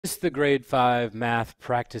the grade 5 math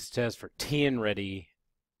practice test for TNReady.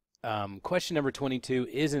 Question number 22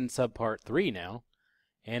 is in subpart 3 now,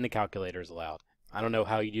 and the calculator is allowed. I don't know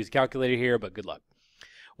how you'd use a calculator here, but good luck.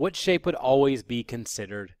 What shape would always be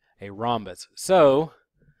considered a rhombus? So,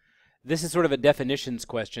 this is sort of a definitions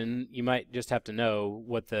question. You might just have to know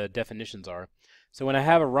what the definitions are. So when I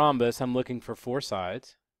have a rhombus, I'm looking for 4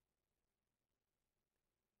 sides.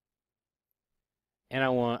 And I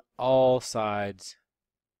want all sides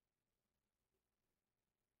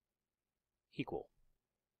equal.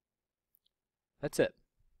 That's it.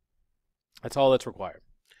 That's all that's required.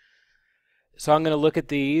 So I'm going to look at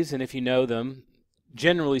these, and if you know them,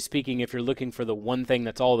 generally speaking, if you're looking for the one thing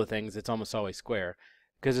that's all the things, it's almost always square.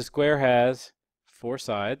 Because a square has 4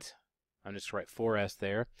 sides. I'm just going to write 4s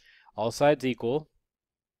there. All sides equal.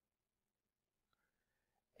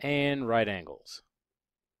 And right angles.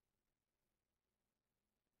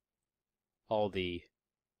 All the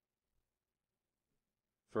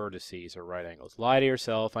vertices are right angles. Lie to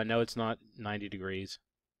yourself. I know it's not 90 degrees.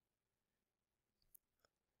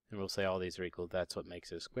 And we'll say all these are equal. That's what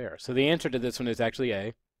makes it a square. So the answer to this one is actually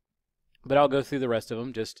A. But I'll go through the rest of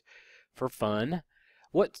them just for fun.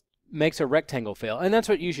 What makes a rectangle fail? And that's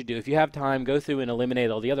what you should do. If you have time, go through and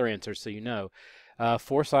eliminate all the other answers so you know.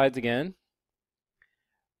 4 sides again.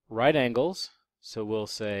 Right angles. So we'll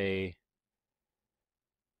say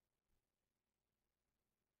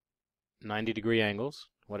 90-degree angles,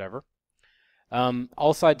 whatever.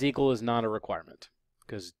 All sides equal is not a requirement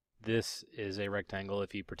because this is a rectangle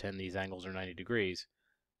if you pretend these angles are 90 degrees.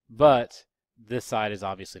 But this side is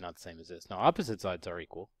obviously not the same as this. Now, opposite sides are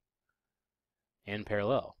equal and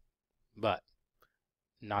parallel, but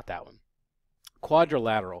not that one.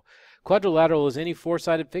 Quadrilateral. Quadrilateral is any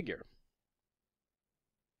 4-sided figure.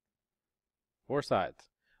 4 sides.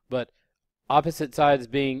 But opposite sides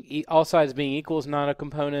being, all sides being equal is not a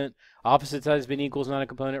component. Opposite sides being equal is not a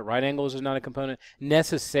component. Right angles is not a component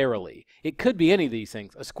necessarily. It could be any of these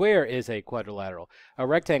things. A square is a quadrilateral. A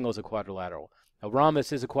rectangle is a quadrilateral. A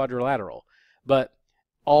rhombus is a quadrilateral. But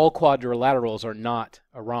all quadrilaterals are not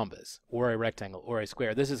a rhombus or a rectangle or a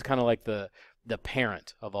square. This is kind of like the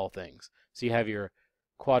parent of all things. So you have your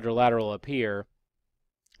quadrilateral up here,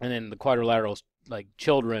 and then the quadrilaterals like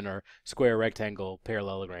children or square, rectangle,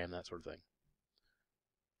 parallelogram, that sort of thing.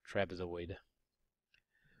 Trapezoid.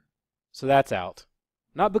 So that's out.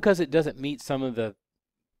 Not because it doesn't meet some of the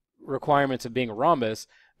requirements of being a rhombus,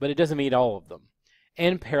 but it doesn't meet all of them.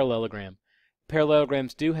 And parallelogram.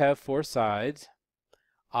 Parallelograms do have 4 sides.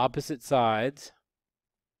 Opposite sides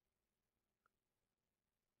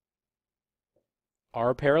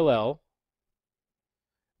are parallel.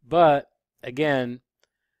 But, again,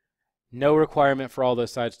 no requirement for all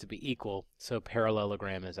those sides to be equal, so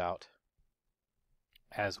parallelogram is out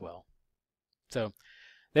as well. So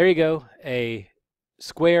there you go. A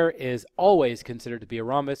square is always considered to be a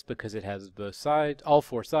rhombus because it has both sides, all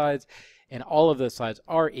 4 sides, and all of those sides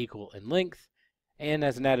are equal in length. And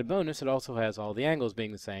as an added bonus, it also has all the angles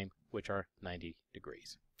being the same, which are 90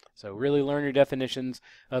 degrees. So really learn your definitions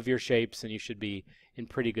of your shapes, and you should be in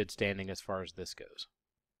pretty good standing as far as this goes.